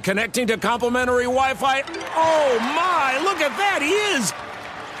 Is he connecting to complimentary Wi-Fi? Oh, my! Look at that! He is!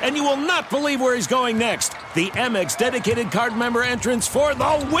 And you will not believe where he's going next. The Amex dedicated card member entrance for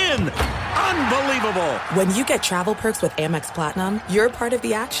the win. Unbelievable. When you get travel perks with Amex Platinum, you're part of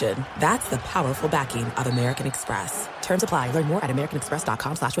the action. That's the powerful backing of American Express. Terms apply. Learn more at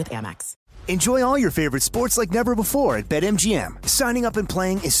americanexpress.com/withAmex. Enjoy all your favorite sports like never before at BetMGM. Signing up and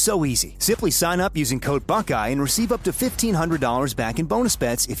playing is so easy. Simply sign up using code Buckeye and receive up to $1,500 back in bonus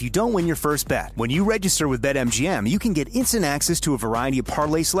bets if you don't win your first bet. When you register with BetMGM, you can get instant access to a variety of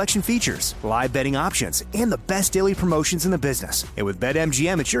parlay selection features, live betting options, and the best daily promotions in the business. And with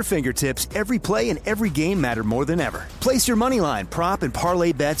BetMGM at your fingertips, every play and every game matter more than ever. Place your moneyline, prop, and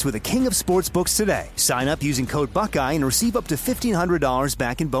parlay bets with the king of sportsbooks today. Sign up using code Buckeye and receive up to $1,500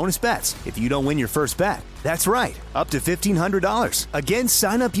 back in bonus bets. if you don't win your first bet. That's right, up to $1,500. Again,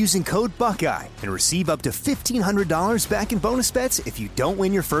 sign up using code Buckeye and receive up to $1,500 back in bonus bets if you don't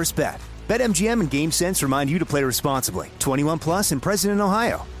win your first bet. BetMGM and GameSense remind you to play responsibly. 21 plus and present in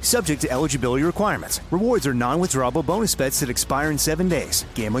Ohio. Subject to eligibility requirements. Rewards are non-withdrawable bonus bets that expire in 7 days.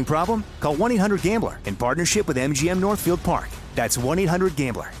 Gambling problem? Call 1-800-GAMBLER in partnership with MGM Northfield Park. That's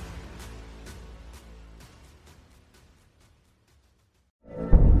 1-800-GAMBLER.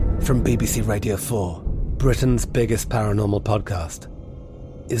 From BBC Radio 4, Britain's biggest paranormal podcast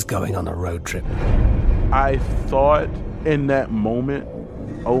is going on a road trip. I thought in that moment,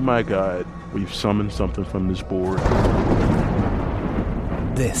 oh my God, we've summoned something from this board.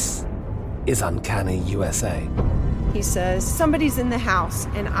 This is Uncanny USA. He says, somebody's in the house,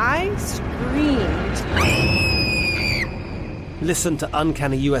 and I screamed. Listen to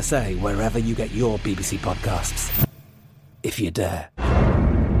Uncanny USA wherever you get your BBC podcasts, if you dare.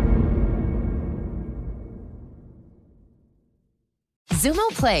 Zumo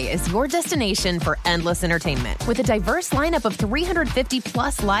Play is your destination for endless entertainment. With a diverse lineup of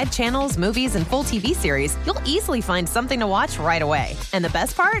 350-plus live channels, movies, and full TV series, you'll easily find something to watch right away. And the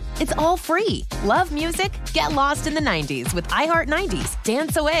best part? It's all free. Love music? Get lost in the 90s with iHeart 90s,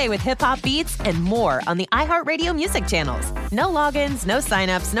 dance away with hip-hop beats, and more on the iHeartRadio music channels. No logins, no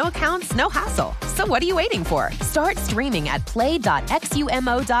signups, no accounts, no hassle. So what are you waiting for? Start streaming at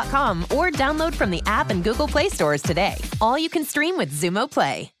play.xumo.com or download from the app and Google Play stores today. All you can stream with Zumo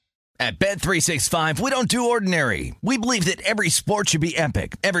Play. At Bet365, we don't do ordinary. We believe that every sport should be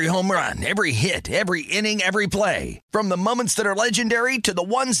epic. Every home run, every hit, every inning, every play. From the moments that are legendary to the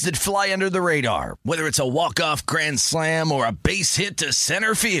ones that fly under the radar. Whether it's a walk-off grand slam or a base hit to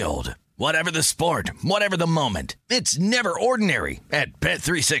center field. Whatever the sport, whatever the moment. It's never ordinary at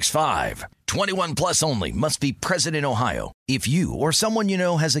Bet365. 21 plus only. Must be present in Ohio. If you or someone you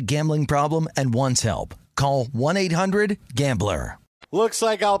know has a gambling problem and wants help, call 1-800-GAMBLER. Looks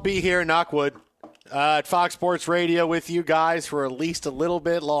like I'll be here, knockwood, at Fox Sports Radio with you guys for at least a little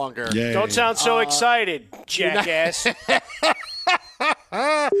bit longer. Yay. Don't sound so excited, jackass.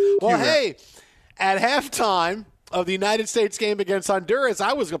 Well, hey, at halftime of the United States game against Honduras,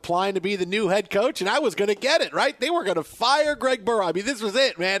 I was applying to be the new head coach, and I was going to get it, right? They were going to fire Greg Burrow. I mean, this was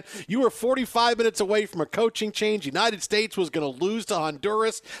it, man. You were 45 minutes away from a coaching change. United States was going to lose to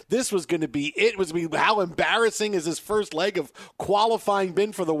Honduras. This was going to be it. It was going to be how embarrassing is his first leg of qualifying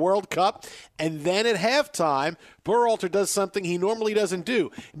been for the World Cup. And then at halftime, Berhalter does something he normally doesn't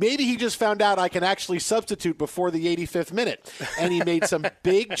do. Maybe he just found out I can actually substitute before the 85th minute. And he made some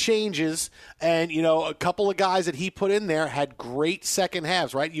big changes. And, you know, a couple of guys that he put in there had great second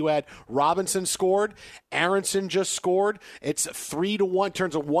halves, right? You had Robinson scored. Aronson just scored. It's 3-1,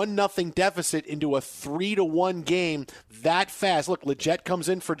 turns a 1-0 deficit into a 3-1 game that fast. Look, Leggett comes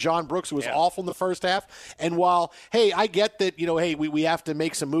in for John Brooks, who was awful in the first half. And while, hey, I get that, you know, hey, we have to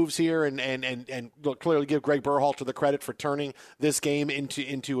make some moves here and look, clearly give Greg Berhalter the credit for turning this game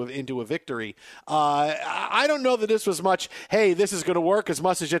into a victory. I don't know that this was much, hey, this is going to work, as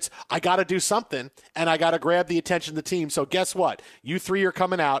much as it's, I got to do something and I got to grab the attention of the team. So guess what? You three are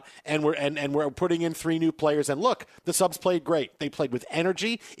coming out and we're putting in three new players. And look, the subs played great. They played with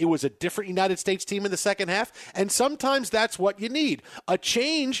energy. It was a different United States team in the second half. And sometimes that's what you need. A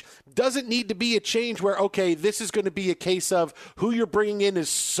change doesn't need to be a change where, okay, this is going to be a case of who you're bringing in is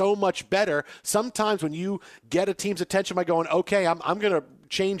so much better. Sometimes when you get a team's attention by going, okay, I'm going to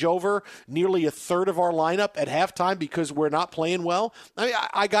change over nearly a third of our lineup at halftime because we're not playing well. I mean,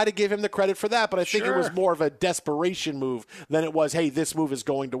 I got to give him the credit for that, but I think it was more of a desperation move than it was, hey, this move is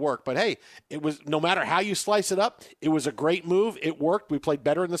going to work. But hey, it was, no matter how you slice it up, it was a great move. It worked. We played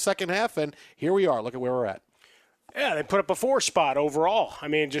better in the second half, and here we are. Look at where we're at. Yeah, they put up a 4 spot overall. I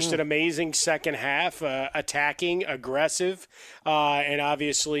mean, just an amazing second half, attacking, aggressive, and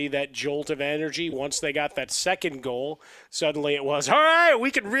obviously that jolt of energy. Once they got that second goal, suddenly it was, all right,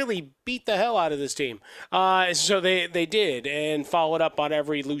 we could really beat the hell out of this team. So they did, and followed up on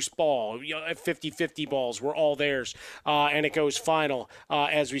every loose ball. 50-50 balls were all theirs, and it goes final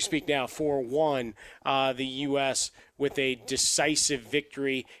as we speak now, 4-1, the U.S., with a decisive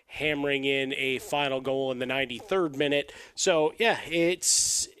victory, hammering in a final goal in the 93rd minute. So, yeah, it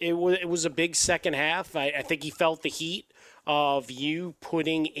was a big second half. I think he felt the heat of you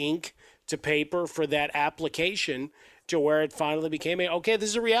putting ink to paper for that application to where it finally became okay, this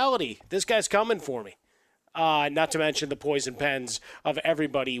is a reality. This guy's coming for me. Not to mention the poison pens of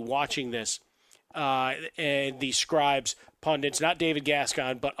everybody watching this. And the scribes, pundits, not David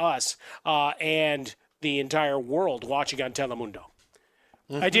Gascon, but us, and the entire world watching on Telemundo.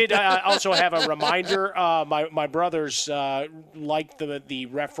 I did also have a reminder. My brothers liked the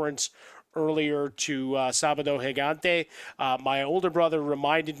reference earlier to Sábado Gigante, my older brother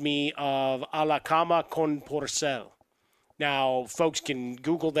reminded me of A la Cama con Porcel. Now, folks can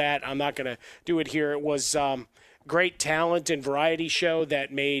Google that. I'm not going to do it here. It was great talent and variety show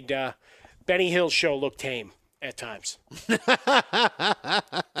that made Benny Hill's show look tame at times. For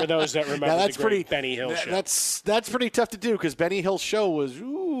those that remember the great Benny Hill show. That's pretty tough to do because Benny Hill's show was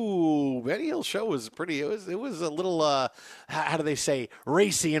pretty. It was a little how do they say,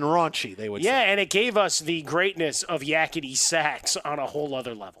 racy and raunchy, they would say. Yeah, and it gave us the greatness of yakety sax on a whole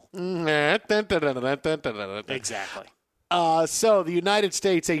other level. Exactly. So the United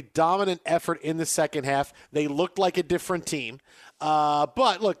States, a dominant effort in the second half. They looked like a different team.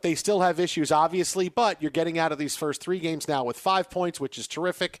 But, look, they still have issues, obviously, but you're getting out of these first 3 games now with 5 points, which is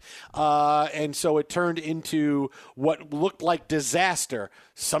terrific. And so it turned into what looked like disaster.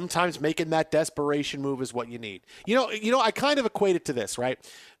 Sometimes making that desperation move is what you need. You know, I kind of equate it to this, right?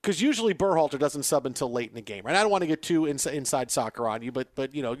 Because usually Berhalter doesn't sub until late in the game, right? I don't want to get too inside soccer on you,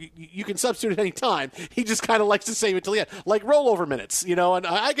 but you know, you can substitute at any time. He just kind of likes to save it till the end, like rollover minutes, you know. And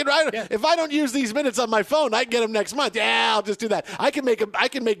if I don't use these minutes on my phone, I can get them next month. Yeah, I'll just do that. I can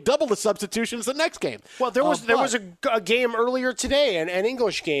make double the substitutions the next game. Well, there was a game earlier today, an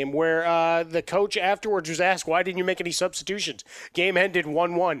English game, where the coach afterwards was asked, "Why didn't you make any substitutions?" Game ended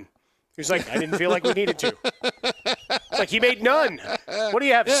 1-1. He was like, I didn't feel like we needed to. It's like he made none. What do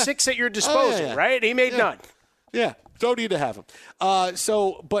you have? 6 at your disposal, right? He made none. Yeah, don't need to have them.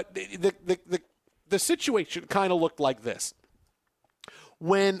 But the situation kind of looked like this.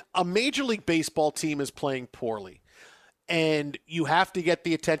 When a Major League Baseball team is playing poorly and you have to get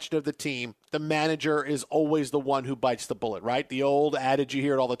the attention of the team, the manager is always the one who bites the bullet, right? The old adage, you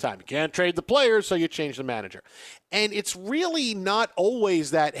hear it all the time. You can't trade the players, so you change the manager. And it's really not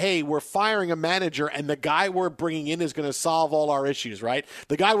always that, hey, we're firing a manager and the guy we're bringing in is going to solve all our issues, right?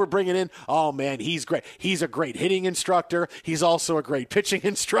 The guy we're bringing in, oh, man, he's great. He's a great hitting instructor. He's also a great pitching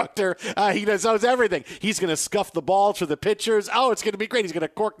instructor. He knows everything. He's going to scuff the ball to the pitchers. Oh, it's going to be great. He's going to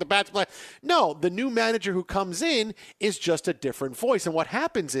cork the bats. No, the new manager who comes in is just a different voice. And what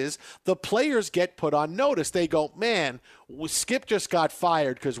happens is the players get put on notice. They go, man, Skip just got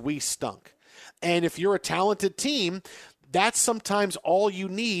fired because we stunk. And if you're a talented team, that's sometimes all you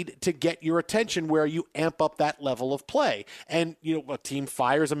need to get your attention where you amp up that level of play. And, you know, a team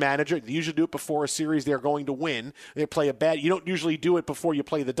fires a manager. They usually do it before a series they're going to win. They play you don't usually do it before you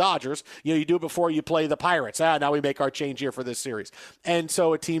play the Dodgers. You know, you do it before you play the Pirates. Now we make our change here for this series. And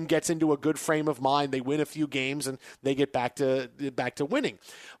so a team gets into a good frame of mind. They win a few games and they get back to winning.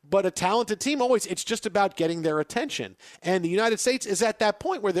 But a talented team, always, it's just about getting their attention. And the United States is at that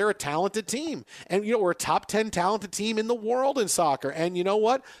point where they're a talented team. And, you know, we're a top 10 talented team in the world in soccer. And you know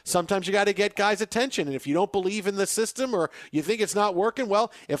what? Sometimes you got to get guys' attention. And if you don't believe in the system or you think it's not working,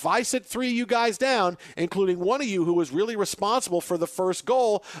 well, if I sit 3 of you guys down, including one of you who was really responsible for the first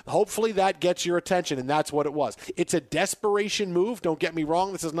goal, hopefully that gets your attention. And that's what it was. It's a desperation move. Don't get me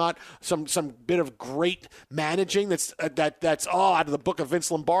wrong. This is not some bit of great managing that's out of the book of Vince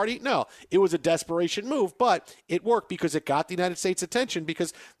Lombardi. No, it was a desperation move, but it worked because it got the United States' attention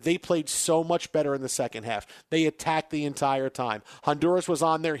because they played so much better in the second half. They attacked the entire time. Honduras was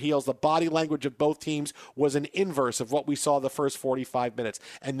on their heels. The body language of both teams was an inverse of what we saw the first 45 minutes,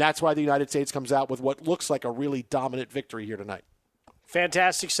 and that's why the United States comes out with what looks like a really dominant victory here tonight.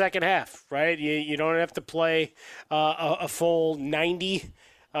 Fantastic second half, right? You don't have to play a full 90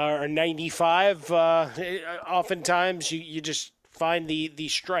 or 95. Oftentimes, you just find the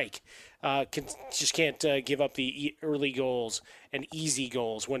strike. Just can't give up the early goals and easy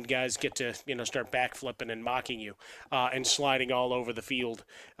goals when guys get to start backflipping and mocking you and sliding all over the field,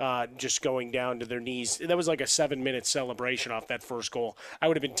 just going down to their knees. That was like a 7-minute celebration off that first goal. I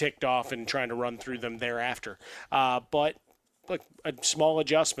would have been ticked off and trying to run through them thereafter. But look, small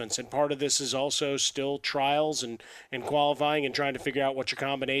adjustments, and part of this is also still trials and qualifying and trying to figure out what your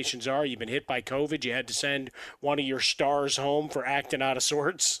combinations are. You've been hit by COVID. You had to send one of your stars home for acting out of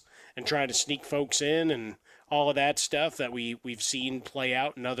sorts and trying to sneak folks in and all of that stuff that we've seen play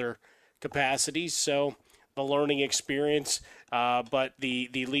out in other capacities. So the learning experience, but the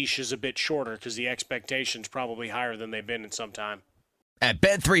leash is a bit shorter because the expectation's probably higher than they've been in some time. At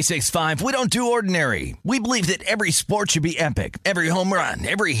Bet365, we don't do ordinary. We believe that every sport should be epic. Every home run,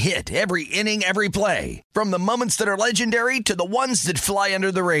 every hit, every inning, every play. From the moments that are legendary to the ones that fly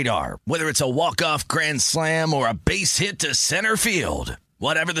under the radar. Whether it's a walk-off grand slam or a base hit to center field.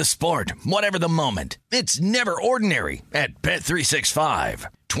 Whatever the sport, whatever the moment. It's never ordinary at Bet365.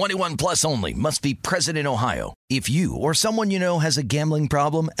 21 plus only. Must be present in Ohio. If you or someone you know has a gambling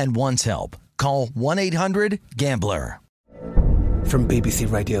problem and wants help, call 1-800-GAMBLER. From BBC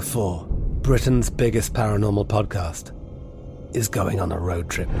Radio 4, Britain's biggest paranormal podcast is going on a road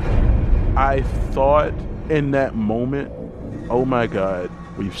trip. I thought in that moment, oh my God,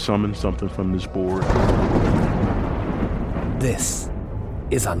 we've summoned something from this board. This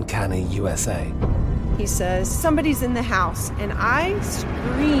is Uncanny USA. He says, somebody's in the house, and I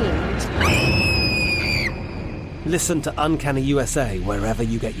screamed. Listen to Uncanny USA wherever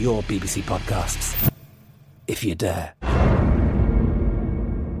you get your BBC podcasts, if you dare.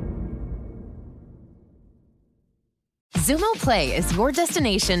 Zumo Play is your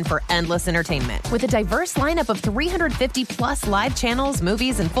destination for endless entertainment. With a diverse lineup of 350 plus live channels,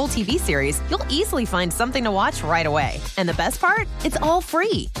 movies, and full TV series, you'll easily find something to watch right away. And the best part? It's all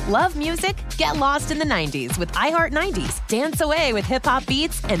free. Love music? Get lost in the 90s with iHeart 90s, dance away with hip-hop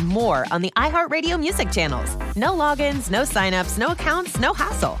beats, and more on the iHeartRadio music channels. No logins, no signups, no accounts, no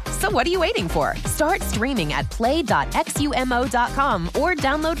hassle. So what are you waiting for? Start streaming at play.xumo.com or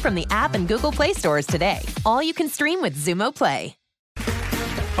download from the app and Google Play stores today. All you can stream with Zumo Play.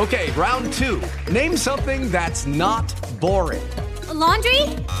 Okay, round two. Name something that's not boring. A laundry?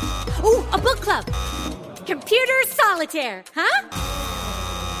 Ooh, a book club. Computer solitaire, huh?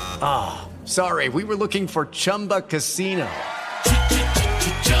 Ah, sorry, we were looking for Chumba Casino.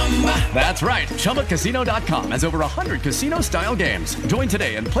 That's right, ChumbaCasino.com has over 100 casino-style games. Join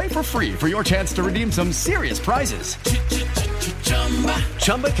today and play for free for your chance to redeem some serious prizes.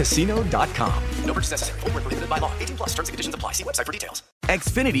 ChumbaCasino.com. No purchase necessary. Void where prohibited by law. 18 plus terms and conditions apply. See website for details.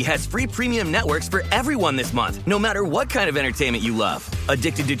 Xfinity has free premium networks for everyone this month, no matter what kind of entertainment you love.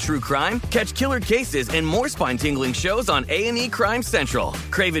 Addicted to true crime? Catch killer cases and more spine-tingling shows on A&E Crime Central.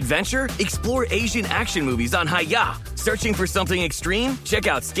 Crave adventure? Explore Asian action movies on Hi-Ya. Searching for something extreme? Check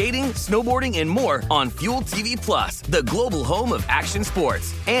out skating, snowboarding, and more on Fuel TV Plus, the global home of action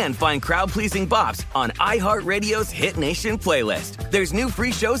sports. And find crowd-pleasing bops on iHeartRadio's Hit Nation playlist. There's new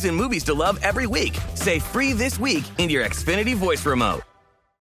free shows and movies to love every week. Say free this week in your Xfinity voice remote.